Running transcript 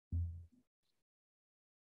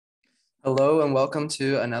Hello and welcome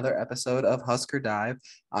to another episode of Husker Dive.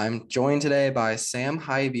 I'm joined today by Sam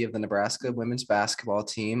Haiby of the Nebraska women's basketball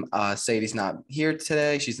team. Sadie's not here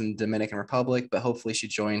today. She's in the Dominican Republic, but hopefully she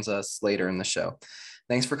joins us later in the show.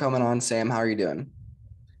 Thanks for coming on, Sam. How are you doing?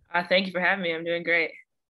 Thank you for having me. I'm doing great.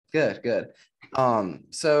 Good, good.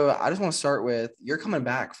 So I just want to start with you're coming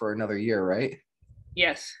back for another year, right?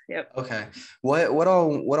 Yes. Yep. Okay. What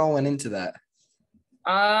all went into that?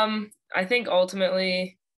 I think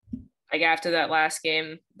ultimately, like after that last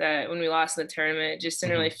game, that when we lost in the tournament, it just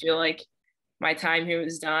didn't really Mhm. feel like my time here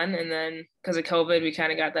was done. And then because of COVID, we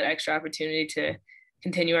kind of got that extra opportunity to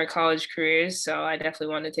continue our college careers. So I definitely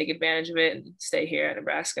wanted to take advantage of it and stay here at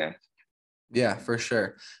Nebraska. Yeah, for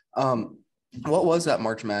sure. Um, what was that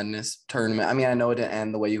March Madness tournament? I mean, I know it didn't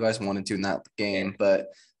end the way you guys wanted to in that Yeah. game, but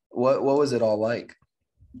what was it all like?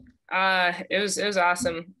 It was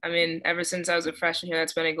awesome. I mean, ever since I was a freshman here,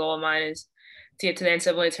 that's been a goal of mine is to get to the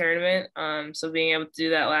NCAA tournament. So being able to do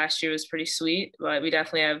that last year was pretty sweet, but we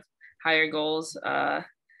definitely have higher goals that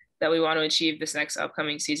we want to achieve this next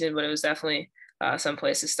upcoming season. But it was definitely some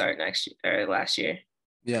place to start next year or last year.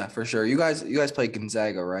 Yeah, for sure. You guys played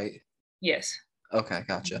Gonzaga, right? Yes. Okay,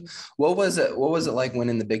 gotcha. What was it like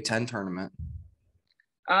winning the Big Ten tournament?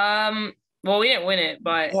 Um. Well, we didn't win it,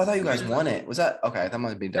 but Oh, I thought you guys won it. Was that okay? That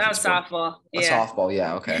might be a that different was sport. softball. A Yeah. softball,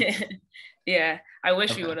 yeah, okay. Yeah. I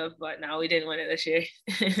wish we Okay. would have, but no, we didn't win it this year.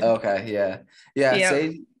 Okay, yeah. Yeah,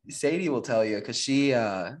 Yep. Sadie will tell you because she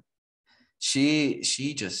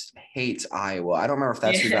just hates Iowa. I don't remember if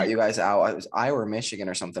that's who got Yeah. you guys out. It was Iowa or Michigan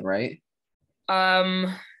or something, right?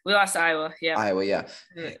 Um, we lost to Iowa. Yep. Iowa, yeah.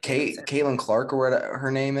 Caitlin Clark or what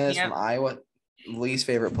her name is from Yep. Iowa, least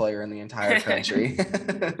favorite player in the entire country.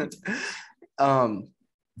 um,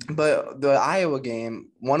 but the Iowa game,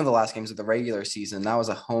 one of the last games of the regular season, that was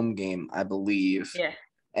a home game, I believe, Yeah.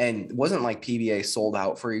 and wasn't like PBA sold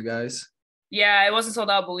out for you guys. Yeah, it wasn't sold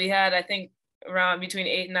out, but we had I think around between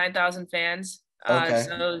 8 and 9,000 fans. So Okay,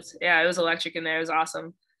 it was electric in there. It was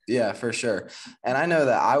awesome. yeah, for sure. And I know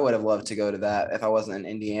that I would have loved to go to that if I wasn't in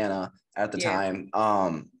Indiana at the Yeah. time.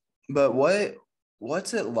 But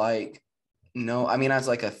what's it like? No, I mean, as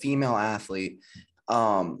like a female athlete,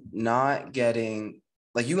 not getting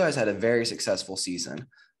like you guys had a very successful season.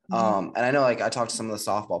 Mhm. And I know like I talked to some of the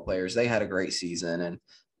softball players, they had a great season, and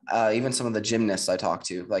even some of the gymnasts I talked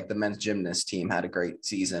to, like the men's gymnast team had a great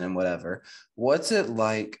season and whatever. What's it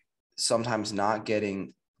like sometimes not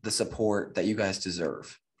getting the support that you guys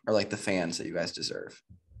deserve or like the fans that you guys deserve?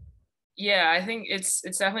 Yeah, I think it's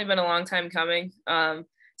definitely been a long time coming.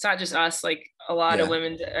 It's not just us, like a lot of Yeah.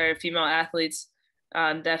 women or female athletes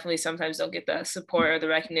definitely sometimes don't get the support or the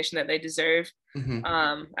recognition that they deserve. Hmm.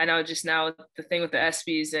 I know just now the thing with the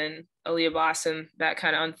ESPYs and Aaliyah Boston that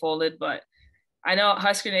kind of unfolded, but I know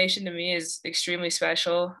Husker Nation to me is extremely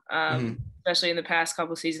special, Hmm. especially in the past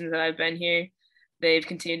couple seasons that I've been here. They've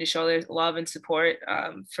continued to show their love and support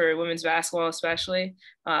for women's basketball, especially.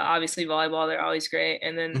 Obviously, volleyball, they're always great.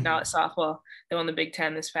 And then now Hmm. at softball, they won the Big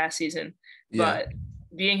Ten this past season. Yeah. But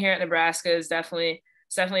being here at Nebraska is definitely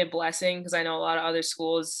a blessing because I know a lot of other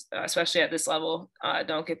schools, especially at this level,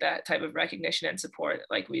 don't get that type of recognition and support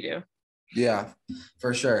like we do. Yeah,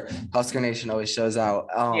 for sure. Husker Nation always shows out.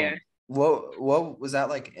 Yeah. What was that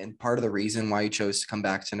like and part of the reason why you chose to come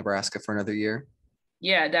back to Nebraska for another year?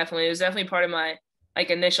 Yeah, definitely. It was definitely part of my like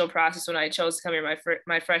initial process when I chose to come here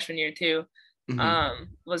my freshman year too. Hmm.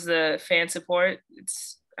 Was the fan support.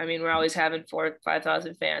 I mean, we're always having 4 or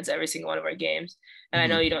 5,000 fans every single one of our games, and I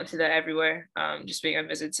know Hmm. you don't see that everywhere. Just being on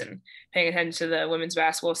visits and paying attention to the women's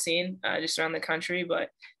basketball scene just around the country. But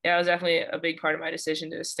yeah, it was definitely a big part of my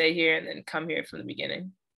decision to stay here and then come here from the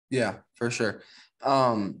beginning. Yeah, for sure.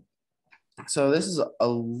 Um, so this is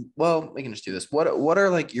well, we can just do this. What are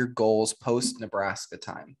like your goals post Nebraska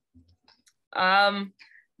time? Um,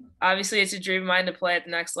 Obviously, it's a dream of mine to play at the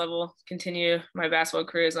next level, continue my basketball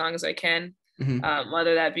career as long as I can, Hmm.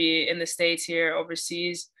 whether that be in the States here,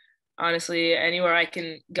 overseas. Honestly, anywhere I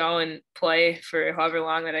can go and play for however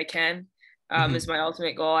long that I can is Hmm. my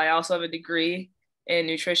ultimate goal. I also have a degree in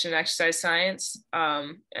nutrition and exercise science,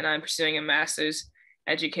 and I'm pursuing a master's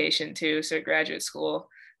education too, so graduate school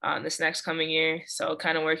this next coming year. So,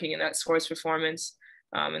 kind of working in that sports performance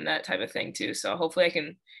and that type of thing too. So, hopefully, I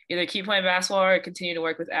can either keep playing basketball or continue to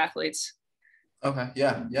work with athletes. Okay.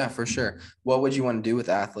 Yeah. Yeah, for sure. What would you want to do with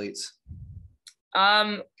athletes?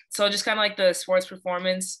 So just kind of like the sports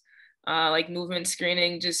performance, like movement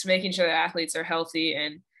screening, just making sure that athletes are healthy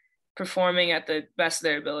and performing at the best of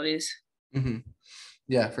their abilities. Hmm.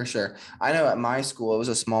 Yeah, for sure. I know at my school, it was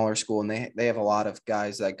a smaller school, and they have a lot of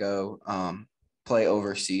guys that go. play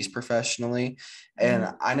overseas professionally.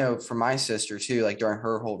 And I know for my sister too, like during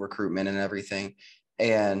her whole recruitment and everything,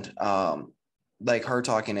 and like her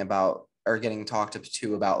talking about or getting talked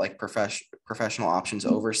to about like professional options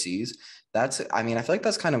overseas. That's, I mean, I feel like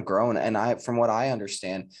that's kind of grown. And from what I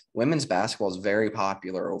understand, women's basketball is very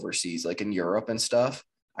popular overseas, like in Europe and stuff.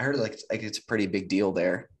 I heard like it's a pretty big deal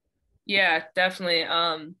there. Yeah, definitely.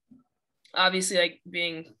 Obviously, like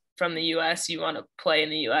being from the U.S., you want to play in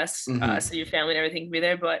the U.S. So your family and everything can be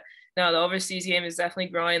there. But no, the overseas game is definitely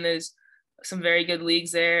growing. There's some very good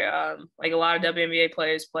leagues there. Like a lot of WNBA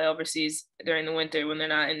players play overseas during the winter when they're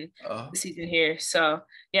not in the season here. So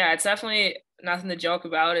yeah, it's definitely nothing to joke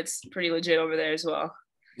about. It's pretty legit over there as well.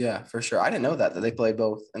 Yeah, for sure. I didn't know that they play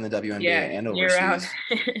both in the WNBA Yeah, and year round.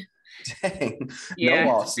 overseas. Dang, no Yeah,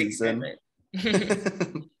 off it's a big season.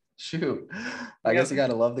 commitment. Shoot, I Yep. guess you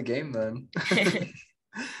gotta love the game then.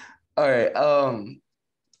 All right.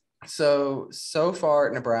 So far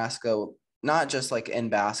at Nebraska, not just like in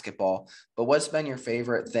basketball, but what's been your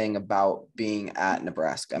favorite thing about being at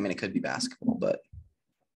Nebraska? I mean, it could be basketball, but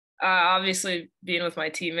Obviously being with my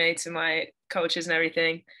teammates and my coaches and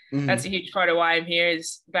everything. That's a Mhm. huge part of why I'm here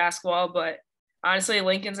is basketball. But honestly,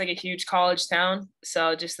 Lincoln's like a huge college town.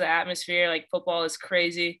 So just the atmosphere, like football is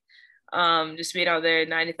crazy. Just being out there,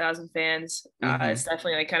 90,000 fans, it's Mhm.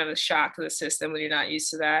 definitely like kind of a shock to the system when you're not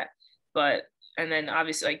used to that. But, and then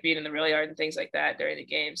obviously like being in the rail yard and things like that during the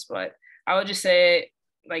games. But I would just say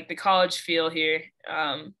like the college feel here,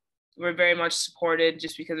 we're very much supported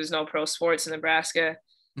just because there's no pro sports in Nebraska,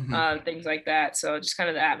 Mhm. things like that. So just kind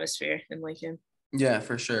of the atmosphere in Lincoln. Yeah,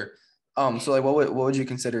 for sure. So like what would you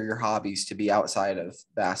consider your hobbies to be outside of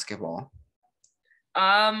basketball?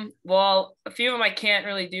 Well, a few of them I can't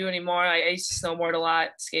really do anymore. I used to snowboard a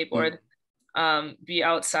lot, skateboard, be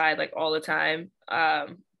outside like all the time.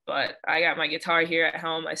 But I got my guitar here at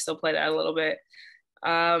home. I still play that a little bit.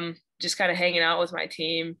 Just kind of hanging out with my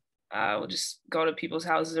team. We'll just go to people's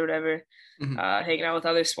houses or whatever, Mhm. hanging out with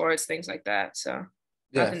other sports, things like that. So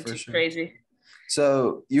Yeah, nothing for too sure. crazy.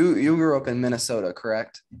 So you grew up in Minnesota,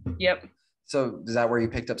 correct? Yep. So is that where you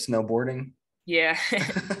picked up snowboarding? Yeah.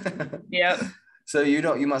 Yep. So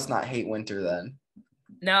you must not hate winter then.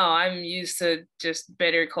 No, I'm used to just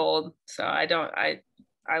bitter cold. So I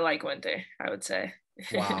like winter, I would say.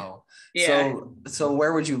 Wow. Yeah. So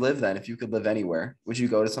where would you live then if you could live anywhere? Would you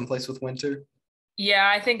go to someplace with winter? Yeah,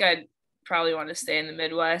 I think I'd probably want to stay in the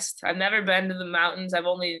Midwest. I've never been to the mountains. I've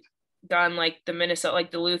only done like the Minnesota,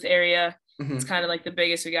 like Duluth area. It's Hmm. kind of like the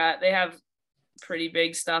biggest we got. They have pretty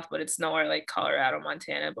big stuff, but it's nowhere like Colorado,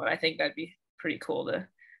 Montana. But I think that'd be pretty cool to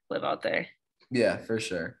live out there. Yeah, for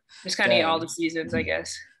sure. Just kind of get all the Dang. seasons, I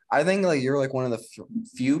guess. I think like you're like one of the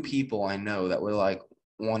few people I know that would like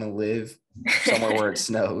want to live somewhere where it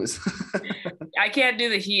snows. I can't do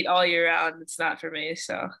the heat all year round. It's not for me.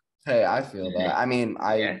 So Hey, I feel that. I mean,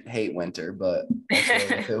 I yeah. hate winter, but I feel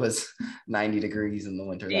like if it was 90 degrees in the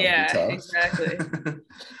winter, that would be Yeah, tough. exactly.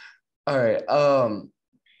 All right.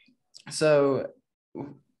 So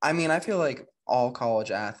I mean, I feel like all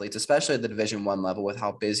college athletes, especially at the Division I level with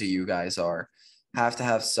how busy you guys are, have to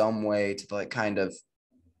have some way to like kind of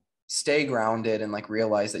stay grounded and like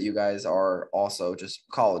realize that you guys are also just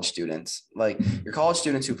college students. Like you're college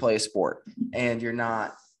students who play a sport and you're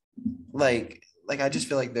not like I just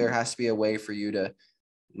feel like there has to be a way for you to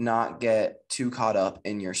not get too caught up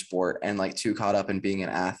in your sport and like too caught up in being an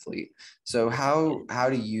athlete. So how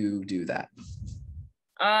do you do that?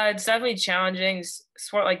 It's definitely challenging.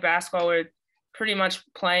 Sport like basketball, we're pretty much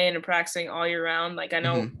playing and practicing all year round. Like I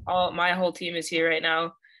know Mm-hmm. all my whole team is here right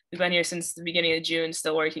now. We've been here since the beginning of June,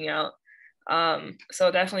 still working out. So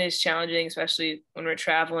it definitely is challenging, especially when we're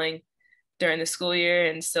traveling during the school year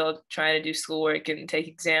and still trying to do schoolwork and take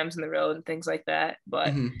exams on the road and things like that. But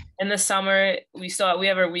Mm-hmm. in the summer, we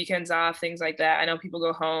have our weekends off, things like that. I know people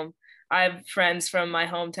go home. I have friends from my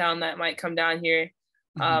hometown that might come down here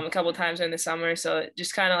Mm-hmm. a couple of times during the summer. So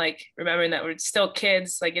just kind of like remembering that we're still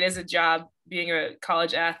kids. Like it is a job being a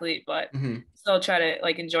college athlete, but Mm-hmm. still try to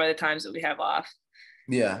like enjoy the times that we have off.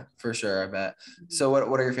 Yeah, for sure. I bet. So what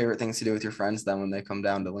are your favorite things to do with your friends then when they come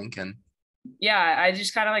down to Lincoln? Yeah, I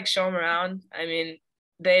just kind of like show them around. I mean,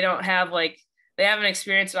 they don't have like they haven't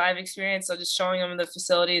experienced what I've experienced, so just showing them the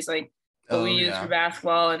facilities like what we Oh use for yeah.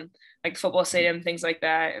 basketball and like football stadium, things like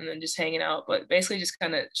that, and then just hanging out. But basically, just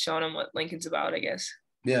kind of showing them what Lincoln's about, I guess.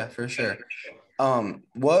 Yeah, for sure.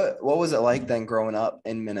 What was it like then growing up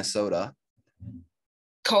in Minnesota?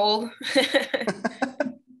 Cold,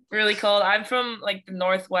 really cold. I'm from like the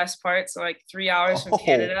northwest part, so like 3 hours from Oh,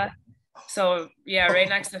 Canada. So yeah, right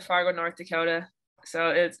next to Fargo, North Dakota. So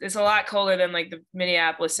it's a lot colder than like the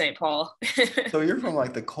Minneapolis, St. Paul. So you're from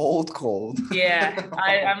like the cold. Yeah,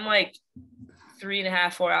 I'm like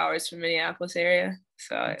 3.5, 4 hours from Minneapolis area.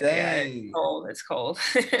 So yeah, it's Dang. cold. It's cold.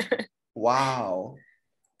 Wow.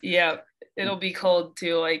 Yeah, it'll be cold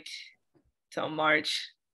too, like till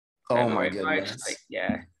March, Oh my February, March. Like goodness.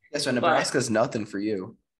 yeah, Yeah, so but Nebraska's nothing for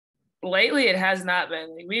you. lately it has not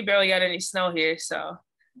been. Like, we barely got any snow here, so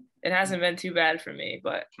it hasn't been too bad for me.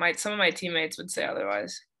 But some of my teammates would say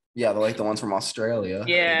otherwise. Yeah, they're like the ones from Australia.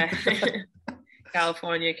 Yeah,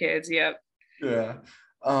 California kids. Yep. Yeah.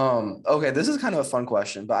 Okay, this is kind of a fun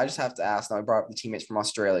question, but I just have to ask. Now I brought up the teammates from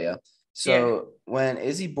Australia. Yeah. So when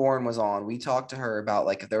Izzy Bourne was on, we talked to her about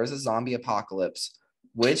like if there was a zombie apocalypse,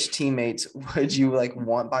 which teammates would you like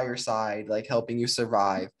want by your side, like helping you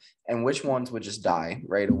survive, and which ones would just die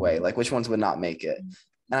right away? Like which ones would not make it?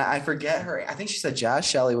 And I forget her. I think she said Jazz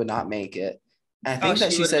Shelley would not make it. And Oh,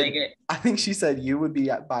 she wouldn't make I think she said you would be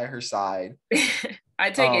by her side. it.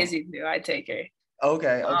 I take Um, Izzy too. I take her.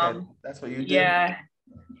 okay, that's what you do. Yeah,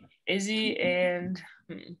 Izzy and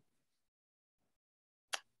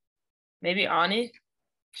maybe Ani.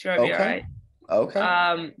 She might be all Okay, right.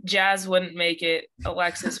 okay. Jazz wouldn't make it.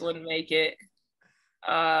 Alexis wouldn't make it.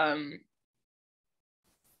 Um,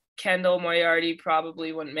 Kendall Moriarty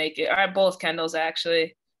probably wouldn't make it. All right, both Kendalls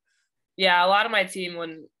actually. Yeah, a lot of my team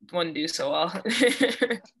wouldn't do so well.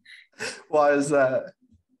 Why is that?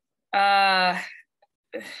 uh,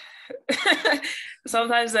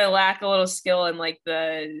 sometimes they lack a little skill in like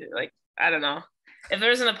I don't know. If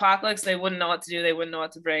there's an apocalypse, they wouldn't know what to do. They wouldn't know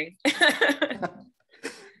what to bring.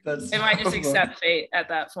 That's They might just accept fate at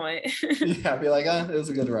that point. yeah, be like, it was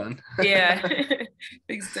a good run. Yeah,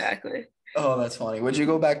 exactly. Oh, that's funny. Would you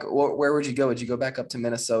go back? Where would you go? Would you go back up to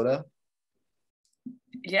Minnesota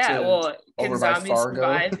Yeah, to well, can over by zombies Fargo?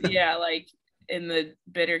 survive? Yeah, like in the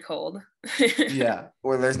bitter cold. Yeah,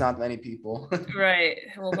 where there's not many people. Right.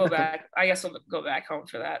 We'll go back. I guess we'll go back home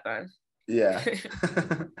for that then. Yeah.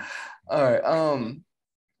 All right.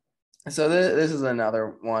 So this is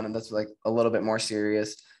another one that's like a little bit more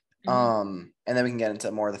serious. And then we can get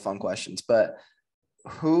into more of the fun questions. But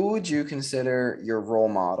who would you consider your role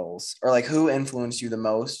models, or like who influenced you the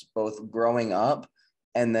most, both growing up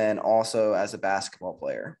and then also as a basketball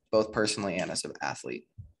player, both personally and as an athlete?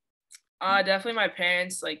 Definitely my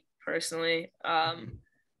parents, like personally.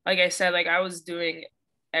 Like I said, like I was doing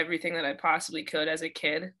everything that I possibly could as a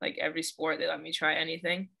kid. Like every sport, they let me try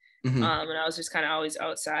anything. Mm-hmm. And I was just kind of always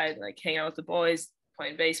outside, like hanging out with the boys,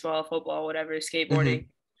 playing baseball, football, whatever, skateboarding.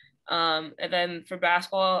 Mm-hmm. And then for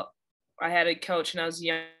basketball, I had a coach when I was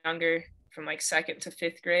younger, from like second to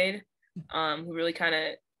fifth grade, who really kind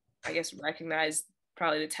of, I guess, recognized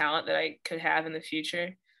probably the talent that I could have in the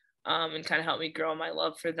future, and kind of helped me grow my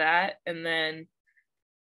love for that. And then,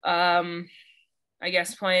 I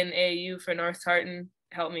guess playing AAU for North Tartan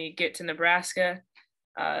helped me get to Nebraska.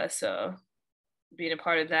 So being a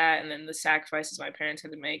part of that, and then the sacrifices my parents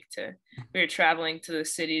had to make we were traveling to the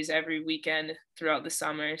cities every weekend throughout the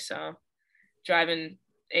summer. So driving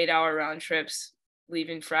 8-hour round trips,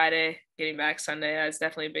 leaving Friday, getting back Sunday, that's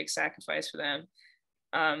definitely a big sacrifice for them.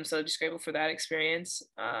 So just grateful for that experience.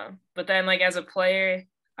 But then like as a player,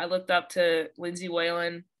 I looked up to Lindsay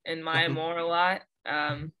Whalen and Maya Moore a lot.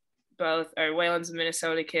 Whalen's a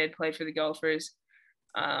Minnesota kid, played for the Gophers.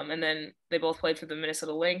 And then they both played for the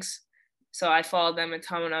Minnesota Lynx. So I followed them a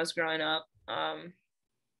ton when I was growing up.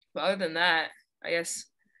 But other than that, I guess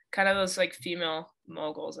kind of those like female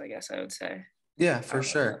moguls, I guess I would say. Yeah, for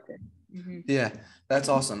sure. Yeah, that's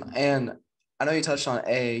awesome. And I know you touched on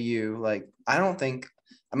AAU. Like, I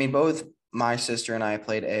mean, both my sister and I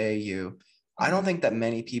played AAU. I don't think that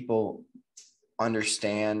many people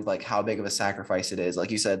understand like how big of a sacrifice it is. Like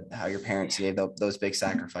you said, how your parents gave those big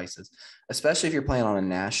sacrifices, especially if you're playing on a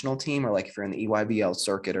national team or like if you're in the EYBL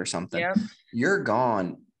circuit or something. Yeah. You're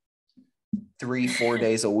gone 3-4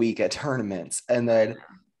 days a week at tournaments, and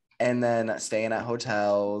then staying at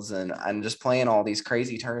hotels and just playing all these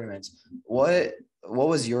crazy tournaments. What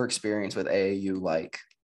was your experience with AAU like?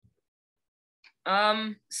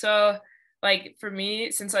 So like for me,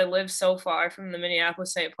 since I live so far from the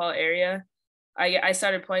Minneapolis St. Paul area, I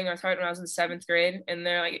started playing North Hart when I was in 7th grade, and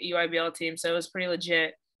they're like an EYBL team, so it was pretty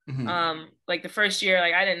legit. Like the first year,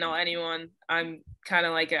 like I didn't know anyone. I'm kind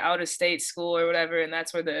of like an out of state school or whatever, and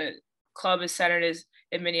that's where the club is centered, is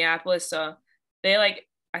in Minneapolis. So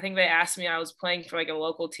I think they asked me, I was playing for like a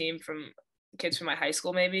local team from kids from my high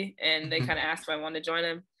school maybe, and they kind of asked if I wanted to join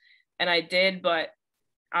them, and I did. But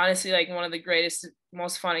honestly, like one of the greatest,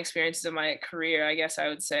 most fun experiences of my career, I guess I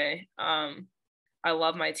would say. I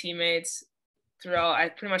love my teammates throughout. I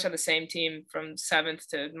pretty much had the same team from 7th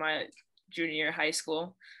to my junior year of high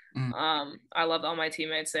school. Mm. I loved all my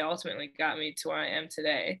teammates. They ultimately got me to where I am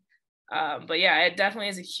today. But yeah, it definitely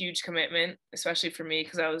is a huge commitment, especially for me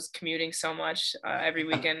because I was commuting so much every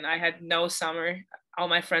weekend. I had no summer. All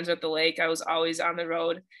my friends were at the lake. I was always on the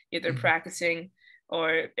road, either practicing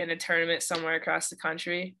or in a tournament somewhere across the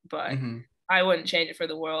country. But I wouldn't change it for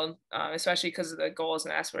the world, especially because of the goals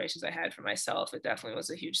and aspirations I had for myself. It definitely was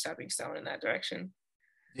a huge stepping stone in that direction.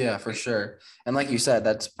 Yeah, for sure. And like you said,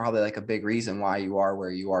 that's probably like a big reason why you are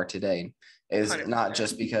where you are today is 100%. not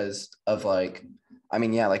just because of like, I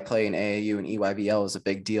mean, yeah, like playing AAU and EYBL is a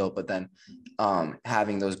big deal, but then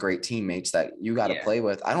having those great teammates that you got to play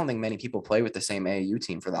with. I don't think many people play with the same AAU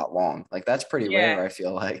team for that long. Like that's pretty rare, I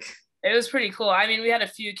feel like. It was pretty cool. I mean, we had a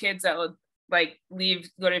few kids that would like leave,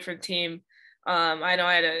 go to a different team. I know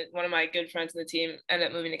I had one of my good friends in the team ended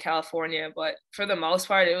up moving to California, but for the most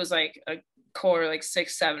part, it was like a core, like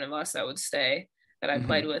 6, 7 of us that would stay that I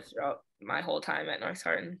played with throughout my whole time at North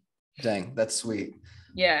Tartan. Dang, that's sweet.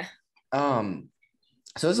 Yeah.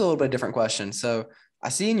 So it's a little bit different question. So I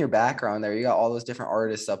see in your background there, you got all those different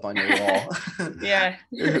artists up on your wall. Yeah.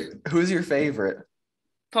 Who's your favorite?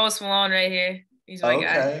 Post Malone right here. He's my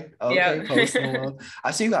guy. Okay, Post Malone.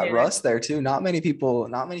 I see you got Russ there too. Not many people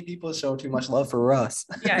show too much love for Russ.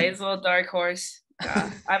 Yeah, he's a little dark horse.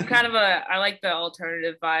 I'm kind of I like the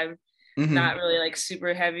alternative vibe. Not really like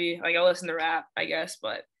super heavy. Like I listen to rap, I guess,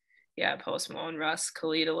 but yeah, Post Malone, Russ,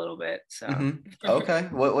 Khalid a little bit. So okay.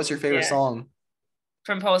 What's your favorite song?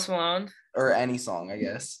 From Post Malone? Or any song, I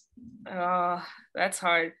guess. Oh, that's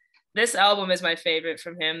hard. This album is my favorite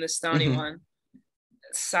from him, the Stony one.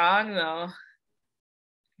 Song though.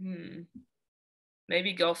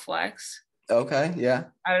 Maybe Go Flex. Okay, yeah.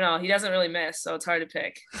 I don't know. He doesn't really miss, so it's hard to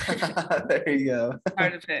pick. There you go.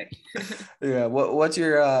 Hard to pick. Yeah. What's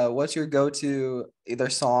your go-to either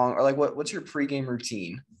song or like what's your pregame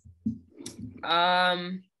routine?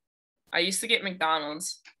 I used to get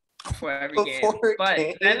McDonald's before every game.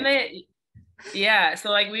 But then so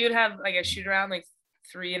like we would have like a shoot around like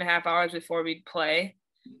 3.5 hours before we'd play.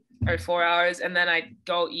 Or 4 hours, and then I'd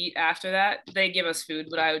go eat after that. They give us food,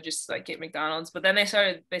 but I would just like get McDonald's. But then they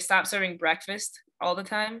stopped serving breakfast all the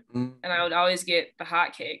time, and I would always get the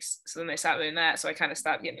hot cakes. So then they stopped doing that, so I kind of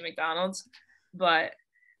stopped getting the McDonald's. But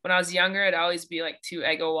when I was younger, it'd always be like 2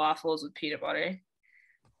 Eggo waffles with peanut butter,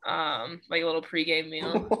 like a little pregame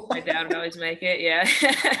meal. My dad would always make it, yeah.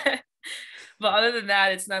 But other than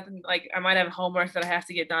that, it's nothing. Like I might have homework that I have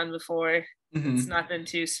to get done before. It's nothing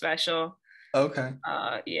too special. Okay.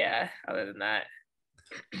 Yeah, other than that.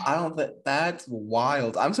 I don't think that's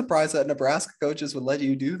wild. I'm surprised that Nebraska coaches would let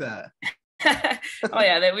you do that. Oh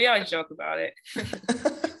yeah, we always joke about it.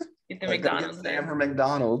 Get the like McDonald's. Sam for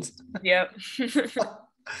McDonald's. Yep.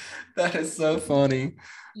 That is so funny.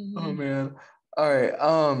 Oh man. All right.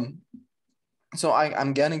 So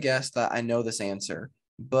I'm gonna guess that I know this answer,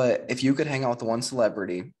 but if you could hang out with one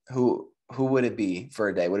celebrity, who would it be for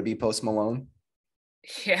a day? Would it be Post Malone?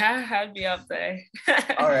 Yeah, I'd be up there.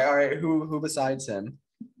 All right. Who besides him?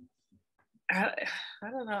 I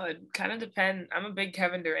don't know. It kind of depend. I'm a big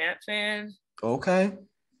Kevin Durant fan. Okay.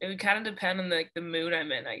 It would kind of depend on the mood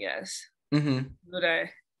I'm in, I guess. Would I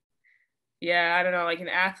don't know, like an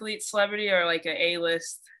athlete celebrity or like an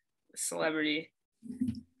A-list celebrity.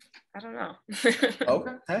 I don't know.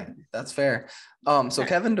 Okay. Hey, that's fair. So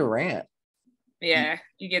Kevin Durant. Yeah,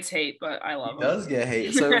 he gets hate, but I love him. He does get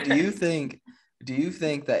hate. So do you think that do you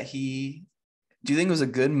think it was a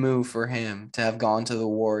good move for him to have gone to the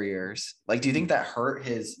Warriors? Like, do you think that hurt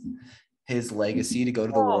his legacy to go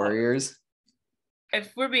to the Warriors?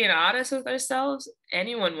 If we're being honest with ourselves,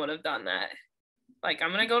 anyone would have done that. Like, I'm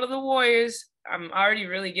going to go to the Warriors. I'm already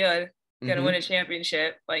really good. Going to win a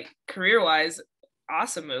championship. Like, career-wise,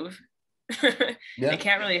 awesome move. It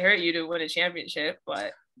can't really hurt you to win a championship,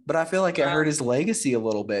 but I feel like it hurt his legacy a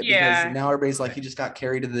little bit because now everybody's like, he just got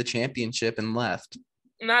carried to the championship and left.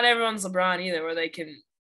 Not everyone's LeBron either, where they can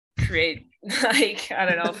create like, I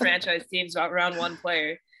don't know, franchise teams around one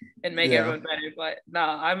player and make everyone better. But no,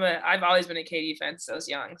 I've always been a KD fan since I was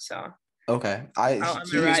young. So okay, he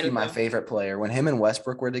used to be my favorite player when him and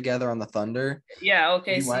Westbrook were together on the Thunder. Yeah,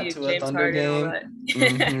 okay. He went to a Thunder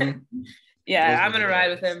game. Yeah, I'm gonna ride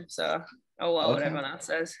with him. So what everyone else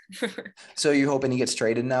says. So you hoping he gets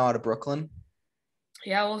traded now out of Brooklyn?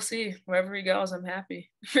 Yeah, we'll see. Wherever he goes, I'm happy.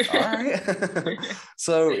 All right.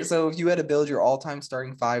 So if you had to build your all-time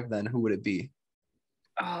starting 5, then who would it be?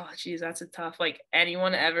 Oh, geez, that's a tough. Like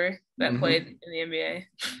anyone ever that played in the NBA.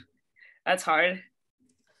 That's hard.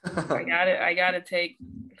 I gotta take.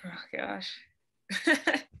 Oh gosh.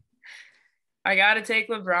 I gotta take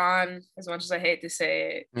LeBron, as much as I hate to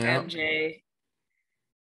say it. MJ.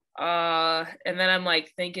 And then I'm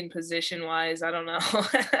like thinking position wise. I don't know.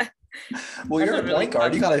 Well, That's you're a a really point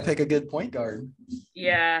guard. tough You got to one. pick a good point guard.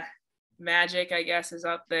 Yeah, Magic I guess is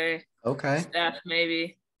up there. Okay. Steph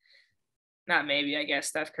maybe. Not maybe. I guess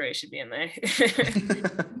Steph Curry should be in there.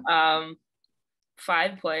 um,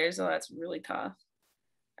 5 players. Oh, that's really tough.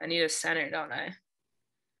 I need a center, don't I?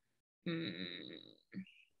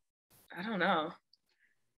 I don't know.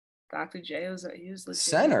 Dr. J he was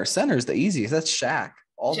legit. Center's the easiest. That's Shaq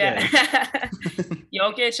all Ja- day.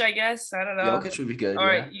 Jokic, I guess. I don't know. Jokic would be good.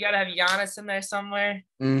 Or Yeah. you gotta have Giannis in there somewhere.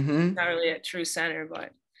 Mm-hmm. Not really a true center,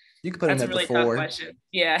 but You could put him that's a at the really tough 4. question.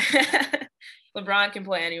 Yeah. LeBron can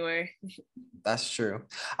play anywhere. That's true.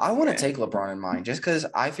 I want to Yeah. take LeBron in mind just because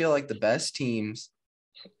I feel like the best teams,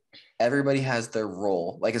 everybody has their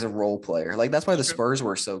role, like as a role player. Like that's why the True. Spurs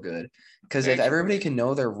were so good. Because Very if true. everybody can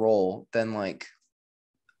know their role, then like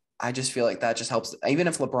I just feel like that just helps. Even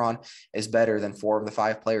if LeBron is better than 4 of the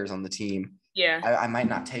 5 players on the team, Yeah. I might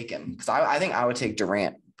not take him because I think I would take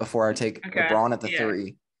Durant before I take Okay. LeBron at the Yeah.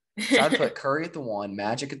 3. So I'd put Curry at the 1,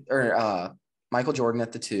 Michael Jordan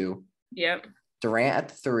at the 2, Yep. Durant at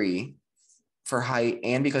the 3 for height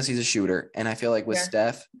and because he's a shooter. And I feel like with Yeah.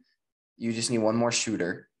 Steph, you just need one more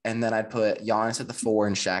shooter. And then I'd put Giannis at the 4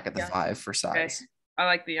 and Shaq at the Yeah. 5 for Okay. size. I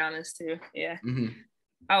like the Giannis too. Yeah. Mm-hmm.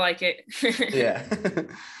 I like it. Yeah.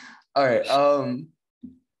 All right.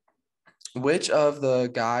 Which of the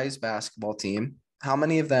guys' basketball team, how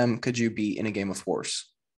many of them could you beat in a game of horse?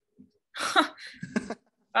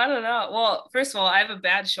 I don't know. Well, first of all, I have a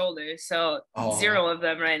bad shoulder, so 0 of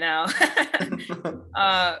them right now. But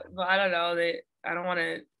I don't know. I don't want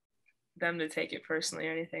them to take it personally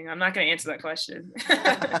or anything. I'm not going to answer that question.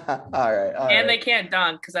 All right. And they can't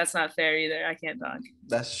dunk because that's not fair either. I can't dunk.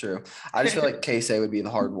 That's true. I just feel like K-Say would be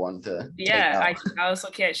the hard one to Yeah, take I also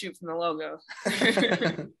can't shoot from the logo.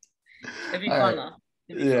 It'd be All fun right.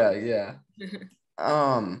 though. Be Yeah.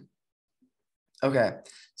 Okay.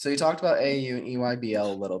 So you talked about AAU and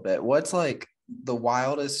EYBL a little bit. What's like the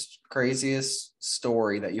wildest, craziest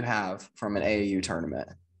story that you have from an AAU tournament?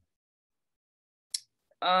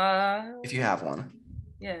 If you have one.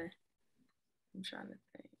 Yeah. I'm trying to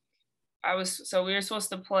think. We were supposed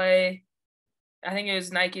to play, I think it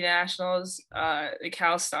was Nike Nationals. The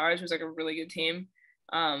Cal Stars was like a really good team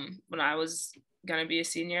when I was gonna be a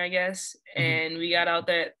senior, I guess. And we got out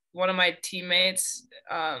there. One of my teammates,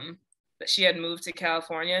 she had moved to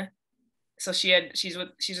California, so she's with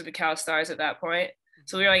the Cal Stars at that point.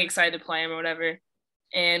 So we were like excited to play them or whatever.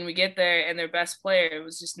 And we get there, and their best player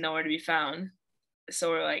was just nowhere to be found.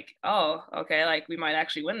 So we're like, oh, okay, like we might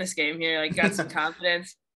actually win this game here. Like got some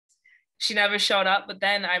confidence. She never showed up, but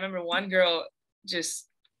then I remember one girl just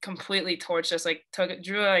completely torched us, like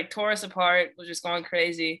tore us apart, was just going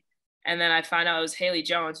crazy. And then I found out it was Haley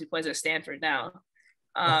Jones, who plays at Stanford now.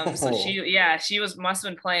 So she must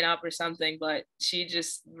have been playing up or something, but she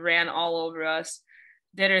just ran all over us,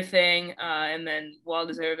 did her thing, and then well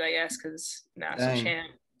deserved, I guess, because national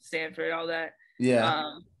champ, Stanford, all that.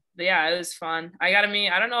 Yeah. But yeah, it was fun. I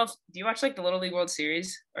don't know do you watch like the Little League World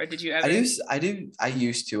Series, or did you ever? I do. I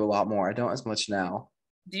used to a lot more. I don't as much now.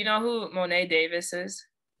 Do you know who Monet Davis is?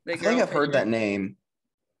 I think I've heard that name.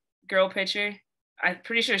 Girl pitcher. I'm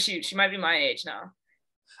pretty sure she might be my age now.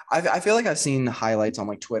 I feel like I've seen highlights on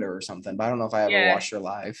like Twitter or something, but I don't know if I ever watched her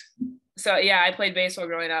live. So yeah, I played baseball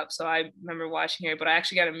growing up, so I remember watching her. But I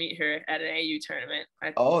actually got to meet her at an AU tournament.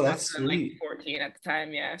 That's sweet. Like 14 at the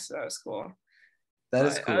time, yeah. So that was cool. That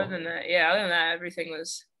is cool. Other than that, everything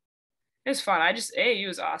was fun. AAU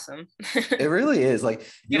was awesome. It really is. Like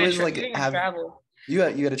you got to travel. You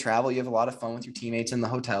got to travel. You have a lot of fun with your teammates in the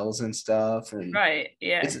hotels and stuff. And right.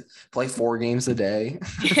 Yeah. Play 4 games a day.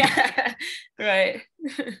 Yeah. Right.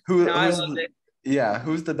 I loved it. Yeah.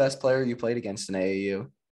 Who's the best player you played against in AAU?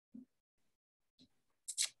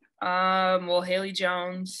 Well, Haley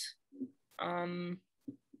Jones. I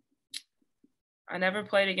never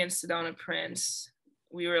played against Sedona Prince.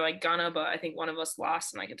 We were like gonna, but I think one of us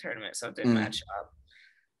lost in like a tournament, so it didn't match up.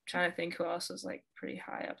 I'm trying to think who else was like pretty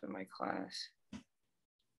high up in my class.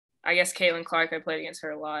 I guess Caitlin Clark, I played against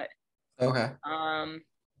her a lot. Okay.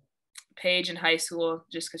 Paige in high school,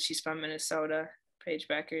 just because she's from Minnesota. Paige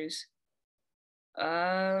Beckers.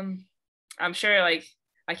 I'm sure like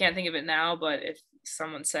I can't think of it now, but if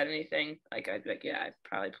someone said anything, like I'd be like, yeah, I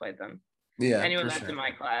probably played them. Yeah. Anyone that's in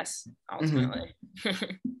my class, ultimately.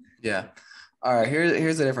 Yeah. All right.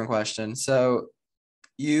 Here's a different question. So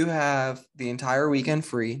you have the entire weekend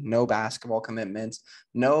free, no basketball commitments,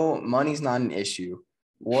 no money's not an issue.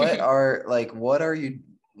 What are you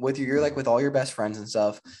with all your best friends and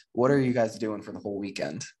stuff? What are you guys doing for the whole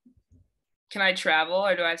weekend? Can I travel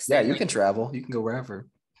or do I have to stay? Yeah, you can travel. You can go wherever.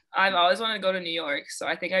 I've always wanted to go to New York, so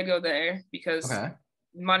I think I'd go there because Okay.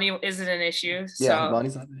 money isn't an issue. Yeah, So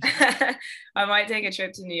money's not an issue. I might take a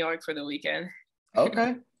trip to New York for the weekend.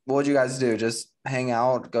 Okay. What would you guys do? Just hang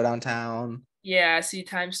out, go downtown? Yeah, see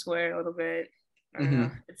Times Square a little bit. I don't know.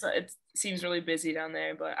 Hmm. It seems really busy down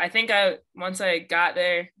there, but I think I once I got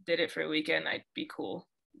there, did it for a weekend, I'd be cool.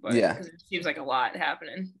 But Yeah. because it seems like a lot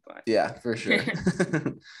happening. But Yeah, for sure.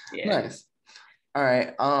 yeah, Nice. All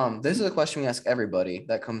right. This is a question we ask everybody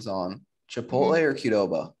that comes on. Chipotle mm-hmm. or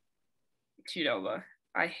Qdoba? Qdoba.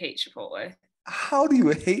 I hate Chipotle. How do you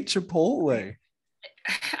hate Chipotle?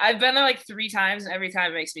 I've been there like 3 times, and every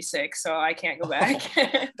time it makes me sick, so I can't go back.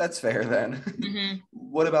 Oh, that's fair then. Mm-hmm.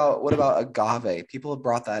 What about agave? People have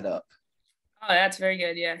brought that up. Oh, that's very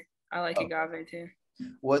good. Yeah, I like Oh, agave too.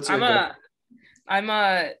 what's your I'm go? a, I'm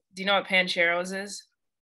a. Do you know what Pancheros is?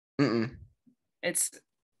 Mm-mm. It's.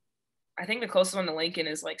 I think the closest one to Lincoln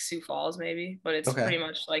is like Sioux Falls, maybe, but it's Okay. pretty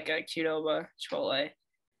much like a Qdoba Chipotle. It's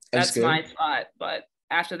That's my good. spot. But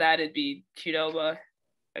after that, it'd be Qdoba,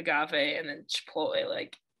 agave, and then Chipotle,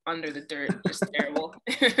 like under the dirt, just terrible.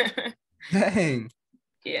 Dang. All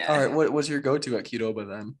Yeah. right. What was your go-to at Qdoba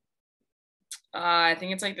then? I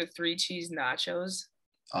think it's like the 3 cheese nachos.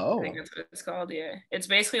 I think Oh, that's what it's called. Yeah. It's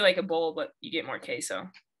basically like a bowl, but you get more queso.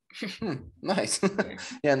 nice. Yeah.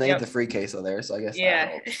 Yeah, and they have the Yep. free queso there, so I guess that Yeah.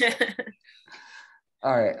 helps.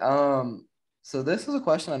 All right. So this is a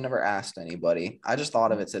question I've never asked anybody. I just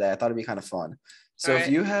thought of it today. I thought it'd be kind of fun. All So right.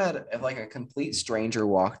 if like a complete stranger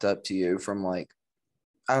walked up to you from like,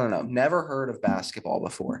 I don't know, never heard of basketball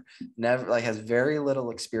before, never like has very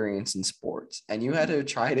little experience in sports, and you had to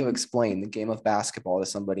try to explain the game of basketball to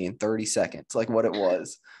somebody in 30 seconds, like what it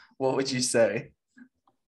was, what would you say?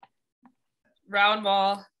 Round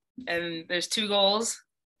ball, and there's 2 goals,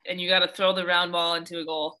 and you got to throw the round ball into a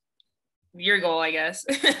goal. Your goal, I guess.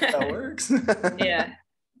 That works. Yeah.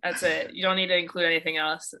 That's it. You don't need to include anything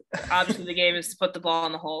else. Obviously, the game is to put the ball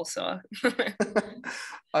in the hole. So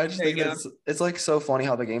I just there you think go. it's like so funny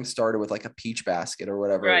how the game started with like a peach basket or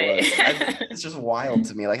whatever it Right. was. It's just wild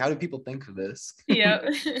to me. Like, how do people think of this? Yep.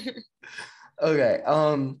 Okay.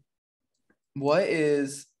 What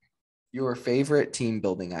is your favorite team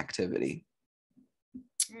building activity?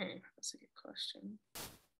 That's a good question.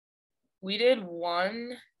 We did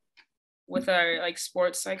one with our like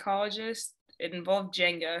sports psychologist. It involved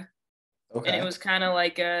Jenga, and it Okay. was kind of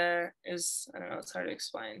like I don't know, it's hard to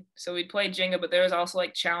explain. So we played Jenga, but there was also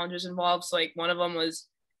like challenges involved. So like one of them was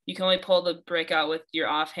you can only pull the brick out with your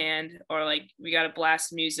offhand, or like we got to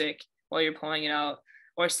blast music while you're pulling it out,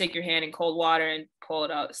 or stick your hand in cold water and pull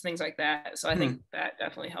it out, things like that. So I think that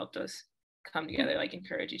definitely helped us come together, like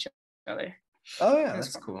encourage each other. Oh yeah,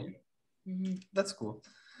 That's that's fun. cool. Mm-hmm. That's cool.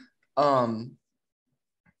 Um,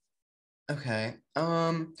 okay.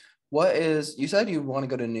 What is you said you want to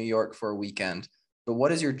go to New York for a weekend, but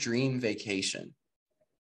what is your dream vacation?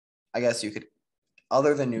 I guess you could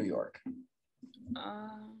other than New York.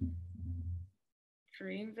 Um,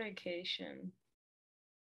 Dream vacation.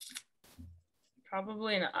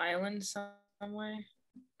 Probably an island somewhere.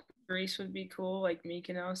 Greece would be cool, like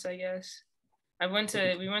Mykonos, I guess. We went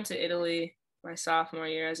to Italy my sophomore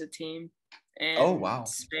year as a team, Oh and wow.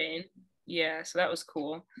 Spain. Yeah, so that was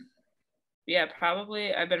cool. Yeah,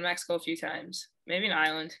 probably I've been to Mexico a few times. Maybe an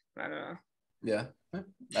island. I don't know. Yeah.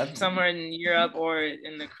 That's Somewhere in Europe or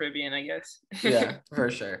in the Caribbean, I guess. yeah, for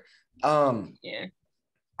sure. Um, Yeah.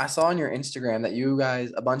 I saw on your Instagram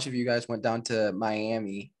that a bunch of you guys went down to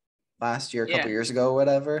Miami last year, a couple Yeah. years ago,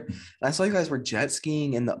 whatever. And I saw you guys were jet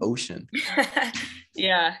skiing in the ocean.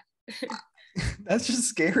 Yeah. That's just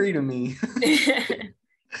scary to me.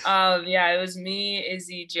 Yeah, it was me,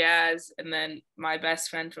 Izzy, Jazz, and then my best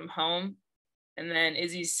friend from home, and then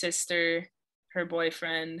Izzy's sister, her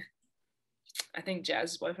boyfriend. I think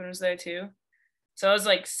Jazz's boyfriend was there too. So it was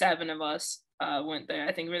like 7 of us went there.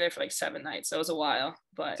 I think we were there for like 7 nights. So it was a while,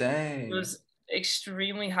 but it Dang. was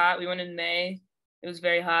extremely hot. We went in May. It was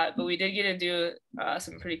very hot, but we did get to do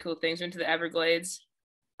some pretty cool things. We went to the Everglades.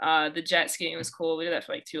 The jet skiing was cool. We did that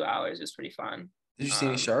for like 2 hours. It was pretty fun. Did you see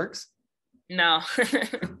any sharks? No.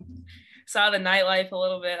 Saw the nightlife a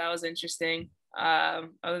little bit. That was interesting.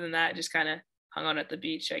 Other than that, just kind of hung out at the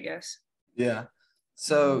beach, I guess. Yeah.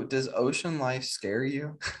 So does ocean life scare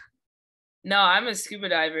you? No, I'm a scuba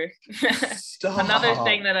diver. Another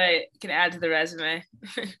thing Stop. that I can add to the resume.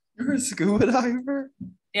 You're a scuba diver?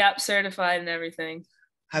 Yep, certified and everything.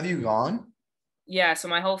 Have you gone? Yeah, so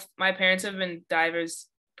my parents have been divers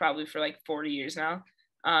probably for like 40 years now.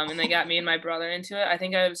 And they got me and my brother into it. I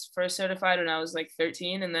think I was first certified when I was like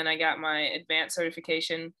 13, and then I got my advanced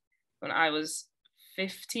certification when I was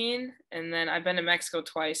 15, and then I've been to Mexico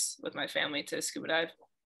twice with my family to scuba dive.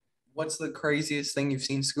 What's the craziest thing you've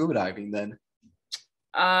seen scuba diving then?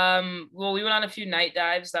 Well, we went on a few night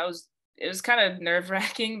dives. It was kind of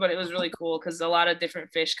nerve-wracking, but it was really cool because a lot of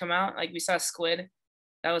different fish come out. Like we saw squid.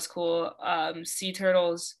 That was cool. Sea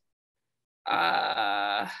turtles.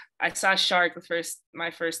 I saw shark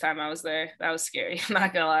my first time I was there. That was scary. I'm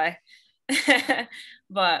not gonna lie.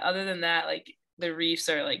 But other than that, like the reefs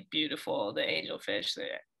are like beautiful. The angelfish,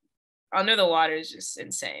 they're under the water is just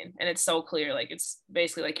insane, and it's so clear. Like it's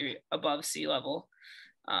basically like you're above sea level,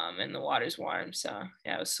 and the water's warm. So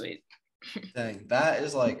yeah, it was sweet. Dang, that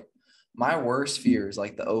is like my worst fear is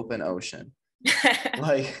like the open ocean.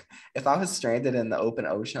 Like if I was stranded in the open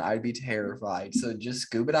ocean, I'd be terrified. So just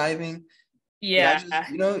scuba diving, that Yeah.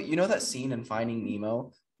 just you know that scene in Finding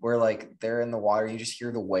Nemo where like they're in the water, you just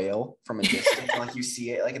hear the whale from a distance, like you see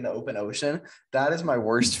it like in the open ocean. That is my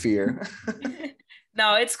worst fear.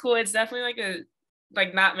 No, it's cool. It's definitely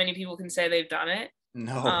like not many people can say they've done it.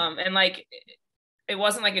 No. And like it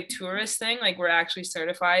wasn't like a tourist thing. Like we're actually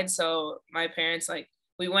certified. So my parents like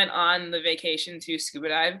we went on the vacation to scuba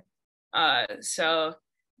dive. So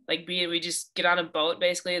like we just get on a boat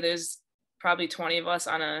basically. There's probably 20 of us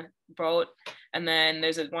on a boat, and then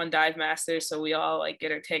there's one dive master. So we all like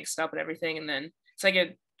get our tanks up and everything, and then it's like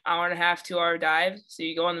an hour and a half, 2 hour dive. So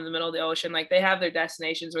you go into the middle of the ocean. Like they have their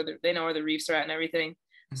destinations where they know where the reefs are at and everything.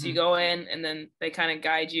 So you go in, and then they kind of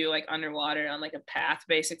guide you like underwater on like a path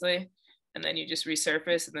basically, and then you just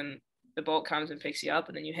resurface, and then the boat comes and picks you up,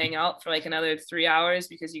 and then you hang out for like another 3 hours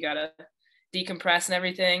because you gotta decompress and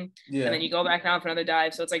everything. Yeah. And then you go back down for another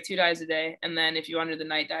dive. So it's like 2 dives a day. And then if you under the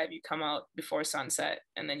night dive, you come out before sunset,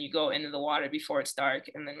 and then you go into the water before it's dark.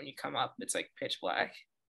 And then when you come up, it's like pitch black.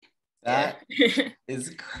 That Yeah.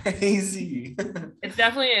 is crazy. It's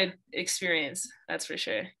definitely an experience. That's for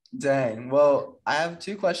sure. Dang. Well, I have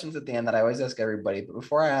two questions at the end that I always ask everybody. But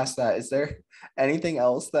before I ask that, is there anything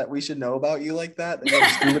else that we should know about you like that? That you're a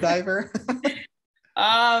scuba diver?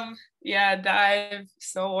 Yeah, dive,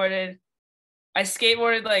 snowboarded. I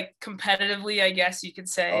skateboarded like competitively, I guess you could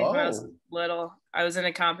say, when I was Oh, little. I was in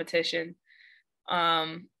a competition.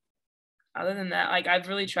 Um, Other than that, like I've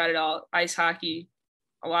really tried it all. Ice hockey.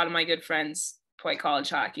 A lot of my good friends play college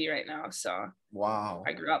hockey right now, so wow.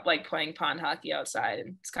 I grew up like playing pond hockey outside,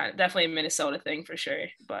 and it's kind of definitely a Minnesota thing for sure.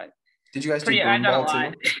 But Did you guys do pretty, I've broom done a ball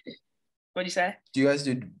lot. too? What'd you say? Do you guys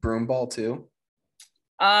do broom ball too?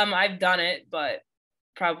 I've done it, but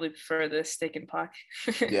probably prefer the stick and puck.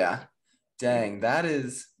 Yeah. Dang, that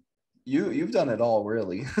is you've done it all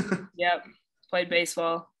really. Yep, played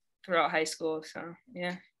baseball throughout high school, so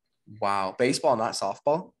yeah. Wow. Baseball, not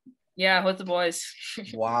softball? Yeah, with the boys.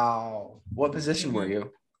 Wow. What position were Mhm.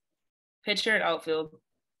 you? Pitcher and outfield.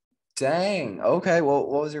 Dang. Okay. Well,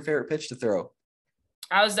 what was your favorite pitch to throw?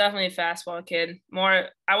 I was definitely a fastball kid.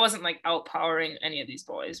 I wasn't like outpowering any of these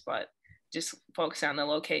boys, but just focus on the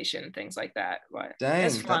location and things like that. But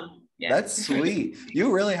it's Dang, fun. Yeah. that's sweet.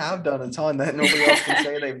 You really have done a ton that nobody else can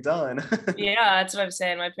say they've done. Yeah, that's what I'm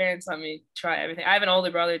saying. My parents let me try everything. I have an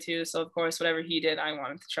older brother too, so of course, whatever he did, I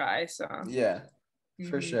wanted to try. So. Yeah,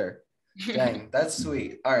 for Mhm. sure. Dang, that's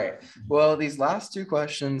sweet. All right. Well, these last two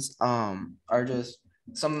questions are just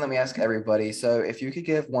something that we ask everybody. So if you could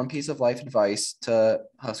give one piece of life advice to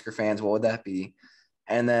Husker fans, what would that be?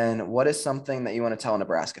 And then what is something that you want to tell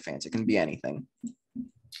Nebraska fans? It can be anything.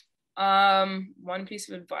 One piece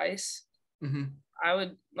of advice. Mm-hmm. I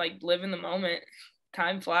would like live in the moment.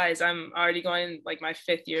 Time flies. I'm already going like my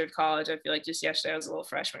 5th year of college. I feel like just yesterday I was a little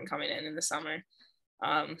freshman coming in the summer.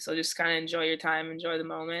 So just kind of enjoy your time, enjoy the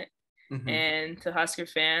moment. Mm-hmm. And to Husker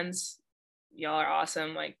fans, y'all are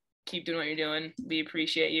awesome. Like keep doing what you're doing. We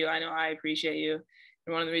appreciate you. I know I appreciate you.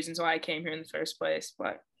 You're one of the reasons why I came here in the first place.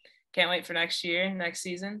 But can't wait for next year, next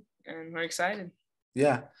season, and we're excited.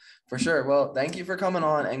 Yeah, for sure. Well, thank you for coming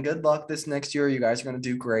on and good luck this next year. You guys are going to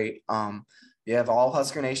do great. You have all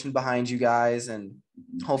Husker Nation behind you guys, and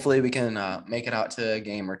hopefully we can make it out to a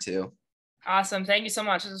game or two. Awesome. Thank you so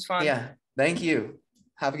much. This was fun. Yeah, thank you.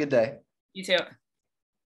 Have a good day. You too.